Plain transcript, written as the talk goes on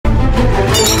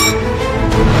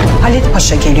Halit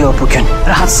Paşa geliyor bugün.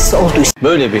 Rahatsız olduysa.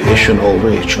 Böyle bir eşin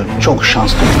olduğu için çok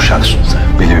şanslı bir uşaksın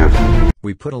sen. Biliyorum.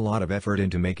 We put a lot of effort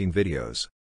into making videos.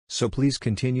 So please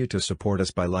continue to support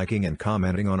us by liking and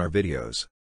commenting on our videos.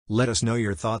 Let us know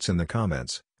your thoughts in the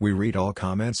comments. We read all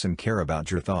comments and care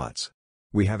about your thoughts.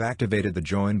 We have activated the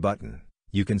join button.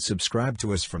 You can subscribe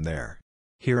to us from there.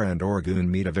 Hira and Orgun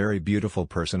meet a very beautiful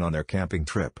person on their camping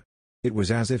trip. It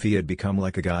was as if he had become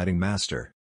like a guiding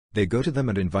master. They go to them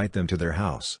and invite them to their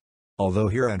house. Although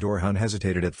Hira and Orhan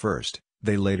hesitated at first,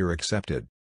 they later accepted.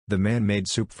 The man made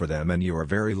soup for them, and you are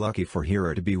very lucky for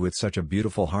Hira to be with such a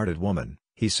beautiful-hearted woman,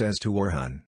 he says to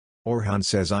Orhan. Orhan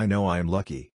says, I know I am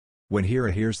lucky. When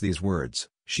Hira hears these words,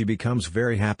 she becomes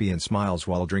very happy and smiles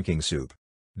while drinking soup.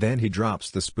 Then he drops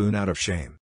the spoon out of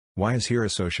shame. Why is Hira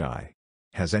so shy?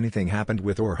 Has anything happened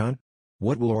with Orhan?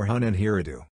 What will Orhan and Hira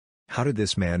do? How did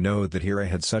this man know that Hira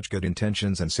had such good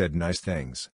intentions and said nice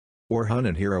things? Orhan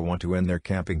and Hira want to end their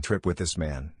camping trip with this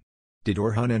man. Did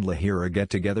Orhan and Hira get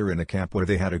together in a camp where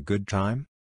they had a good time?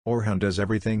 Orhan does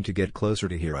everything to get closer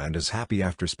to Hira and is happy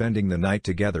after spending the night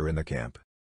together in the camp.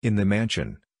 In the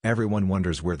mansion, everyone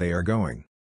wonders where they are going.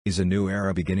 Is a new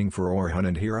era beginning for Orhan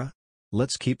and Hira?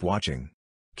 Let's keep watching.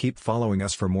 Keep following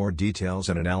us for more details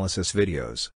and analysis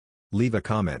videos. Leave a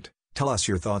comment, tell us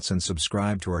your thoughts and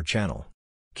subscribe to our channel.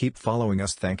 Keep following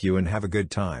us. Thank you and have a good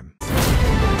time.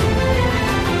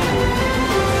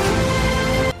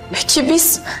 Peki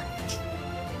biz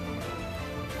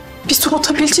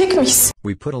unutabilecek miyiz?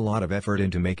 We put a lot of effort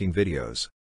into making videos.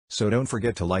 So don't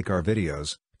forget to like our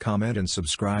videos, comment and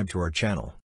subscribe to our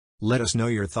channel. Let us know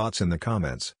your thoughts in the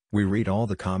comments. We read all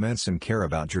the comments and care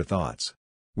about your thoughts.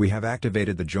 We have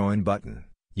activated the join button.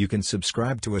 You can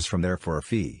subscribe to us from there for a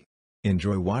fee.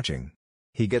 Enjoy watching.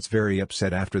 He gets very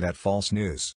upset after that false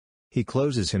news. He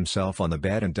closes himself on the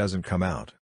bed and doesn't come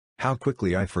out. How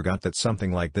quickly I forgot that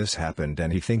something like this happened,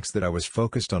 and he thinks that I was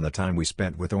focused on the time we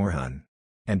spent with Orhan.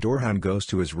 And Orhan goes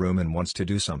to his room and wants to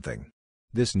do something.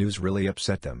 This news really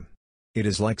upset them. It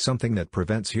is like something that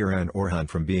prevents Hira and Orhan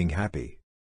from being happy.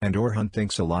 And Orhan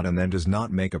thinks a lot and then does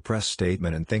not make a press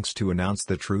statement and thinks to announce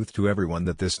the truth to everyone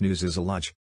that this news is a lie.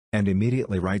 And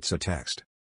immediately writes a text.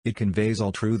 It conveys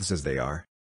all truths as they are.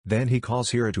 Then he calls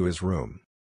Hira to his room.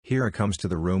 Hira comes to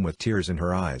the room with tears in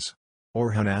her eyes.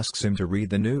 Orhan asks him to read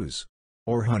the news.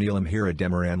 Orhan Ilham Hira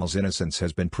Demirel's innocence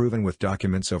has been proven with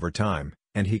documents over time,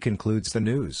 and he concludes the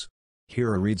news.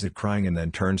 Hira reads it crying and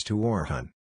then turns to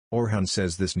Orhan. Orhan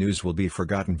says this news will be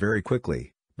forgotten very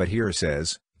quickly, but Hira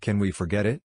says, can we forget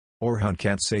it? Orhan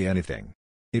can't say anything.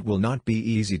 It will not be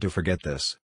easy to forget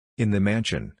this. In the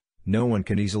mansion, no one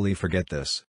can easily forget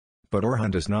this. But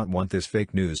Orhan does not want this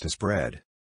fake news to spread.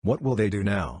 What will they do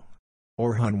now?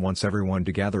 Orhan wants everyone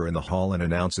to gather in the hall and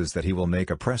announces that he will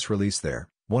make a press release there.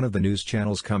 One of the news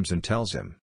channels comes and tells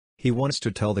him. He wants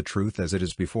to tell the truth as it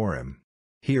is before him.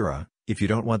 Hira, if you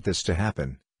don't want this to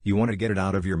happen, you want to get it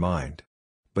out of your mind.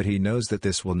 But he knows that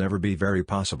this will never be very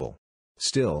possible.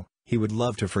 Still, he would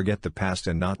love to forget the past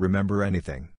and not remember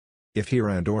anything. If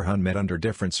Hira and Orhan met under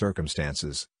different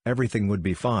circumstances, everything would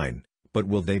be fine, but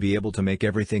will they be able to make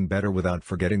everything better without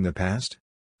forgetting the past?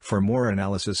 For more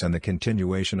analysis and the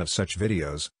continuation of such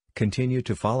videos, continue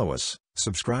to follow us,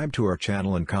 subscribe to our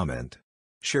channel and comment.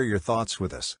 Share your thoughts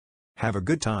with us. Have a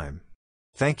good time.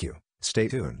 Thank you, stay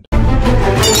tuned.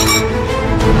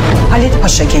 Halit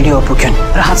Paşa geliyor bugün.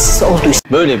 Rahatsız olduysa.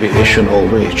 Böyle bir eşin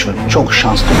olduğu için çok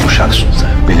şanslı bir uşaksın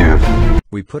sen. Biliyorum.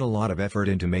 We put a lot of effort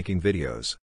into making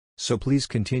videos. So please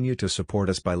continue to support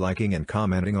us by liking and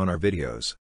commenting on our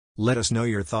videos. Let us know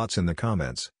your thoughts in the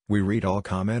comments. We read all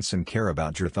comments and care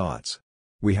about your thoughts.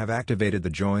 We have activated the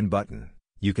join button.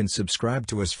 You can subscribe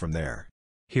to us from there.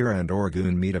 Hira and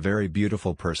Orgun meet a very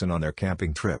beautiful person on their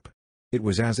camping trip. It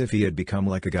was as if he had become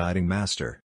like a guiding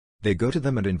master. They go to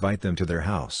them and invite them to their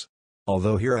house.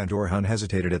 Although Hira and Orhan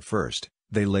hesitated at first,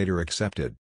 they later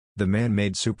accepted. The man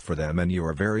made soup for them, and you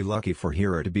are very lucky for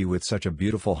Hira to be with such a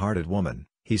beautiful-hearted woman,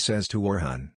 he says to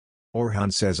Orhan.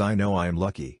 Orhan says, I know I am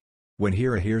lucky. When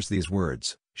Hira hears these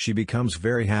words, she becomes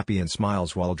very happy and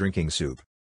smiles while drinking soup.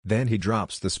 Then he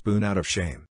drops the spoon out of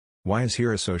shame. Why is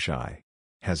Hira so shy?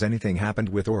 Has anything happened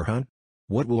with Orhan?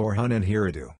 What will Orhan and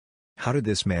Hira do? How did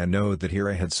this man know that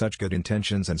Hira had such good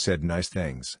intentions and said nice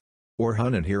things?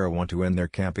 Orhan and Hira want to end their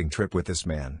camping trip with this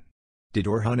man. Did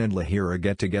Orhan and Hira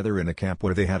get together in a camp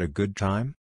where they had a good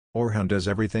time? Orhan does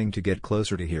everything to get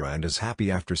closer to Hira and is happy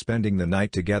after spending the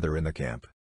night together in the camp.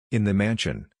 In the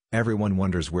mansion, everyone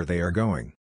wonders where they are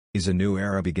going. Is a new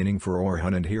era beginning for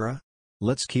Orhan and Hira?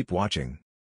 Let's keep watching.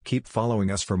 Keep following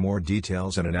us for more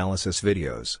details and analysis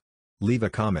videos. Leave a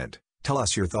comment, tell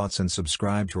us your thoughts and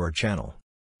subscribe to our channel.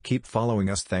 Keep following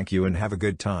us. Thank you and have a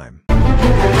good time.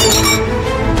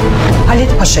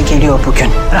 Halit Paşa geliyor bugün.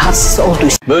 Rahatsız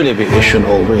olduysa Böyle bir eşin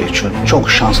olduğu için çok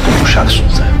şanslı bir uşaksın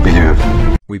sen. Biliyorum.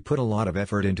 We put a lot of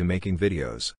effort into making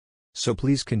videos. So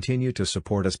please continue to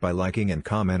support us by liking and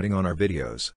commenting on our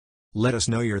videos. Let us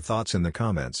know your thoughts in the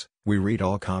comments. We read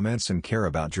all comments and care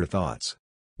about your thoughts.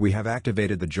 We have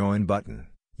activated the join button.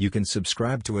 You can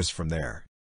subscribe to us from there.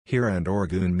 Hira and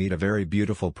Orgun meet a very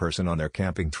beautiful person on their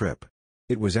camping trip.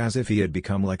 It was as if he had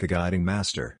become like a guiding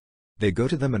master. They go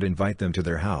to them and invite them to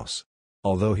their house.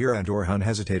 Although Hira and Orhan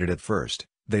hesitated at first,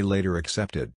 they later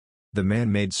accepted. The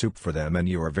man made soup for them, and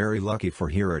you are very lucky for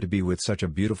Hira to be with such a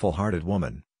beautiful-hearted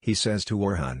woman, he says to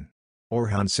Orhan.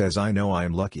 Orhan says, I know I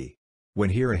am lucky.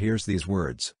 When Hira hears these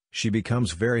words, she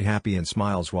becomes very happy and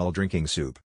smiles while drinking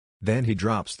soup. Then he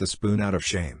drops the spoon out of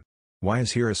shame. Why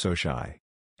is Hira so shy?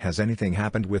 Has anything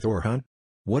happened with Orhan?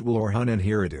 What will Orhan and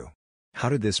Hira do? How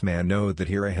did this man know that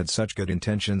Hira had such good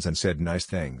intentions and said nice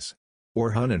things?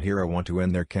 Orhan and Hira want to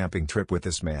end their camping trip with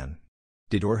this man.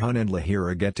 Did Orhan and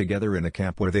Hira get together in a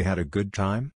camp where they had a good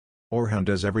time? Orhan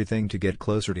does everything to get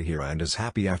closer to Hira and is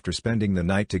happy after spending the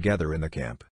night together in the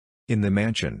camp. In the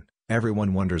mansion,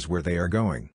 everyone wonders where they are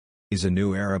going. Is a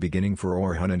new era beginning for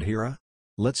Orhan and Hira?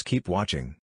 Let's keep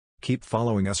watching. Keep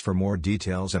following us for more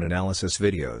details and analysis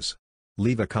videos.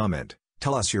 Leave a comment,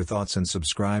 tell us your thoughts and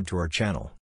subscribe to our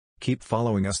channel. Keep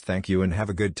following us. Thank you and have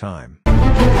a good time.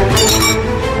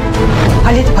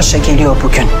 Halit Paşa geliyor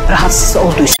bugün. Rahatsız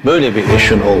olduysa Böyle bir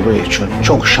eşin olduğu için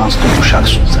çok şanslı bir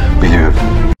uşaksın sen. Biliyorum.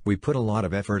 We put a lot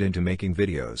of effort into making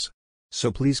videos.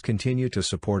 So please continue to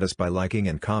support us by liking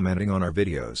and commenting on our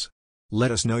videos.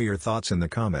 Let us know your thoughts in the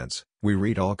comments. We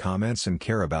read all comments and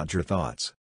care about your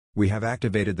thoughts. We have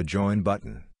activated the join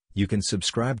button. You can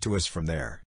subscribe to us from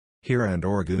there. Hira and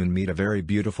Orgun meet a very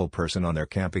beautiful person on their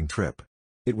camping trip.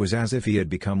 It was as if he had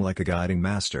become like a guiding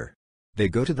master. They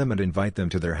go to them and invite them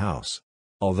to their house.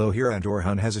 Although Hira and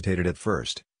Orhan hesitated at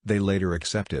first, they later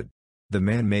accepted. The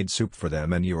man made soup for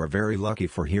them, and you are very lucky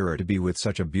for Hira to be with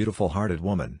such a beautiful-hearted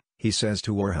woman, he says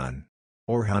to Orhan.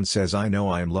 Orhan says, I know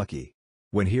I am lucky.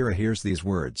 When Hira hears these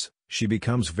words, she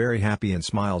becomes very happy and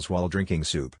smiles while drinking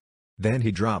soup. Then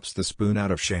he drops the spoon out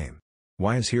of shame.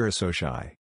 Why is Hira so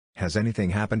shy? Has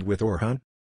anything happened with Orhan?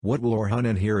 What will Orhan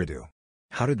and Hira do?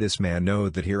 How did this man know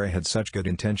that Hira had such good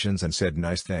intentions and said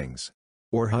nice things?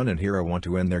 Orhan and Hira want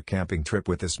to end their camping trip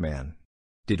with this man.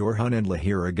 Did Orhan and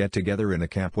Hira get together in a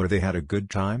camp where they had a good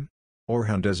time?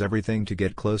 Orhan does everything to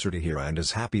get closer to Hira and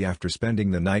is happy after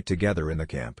spending the night together in the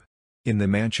camp. In the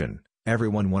mansion,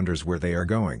 everyone wonders where they are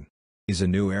going. Is a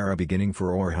new era beginning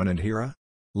for Orhan and Hira?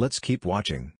 Let's keep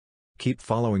watching. Keep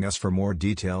following us for more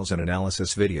details and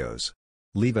analysis videos.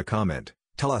 Leave a comment,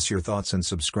 tell us your thoughts and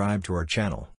subscribe to our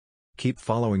channel. Keep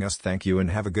following us. Thank you and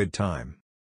have a good time.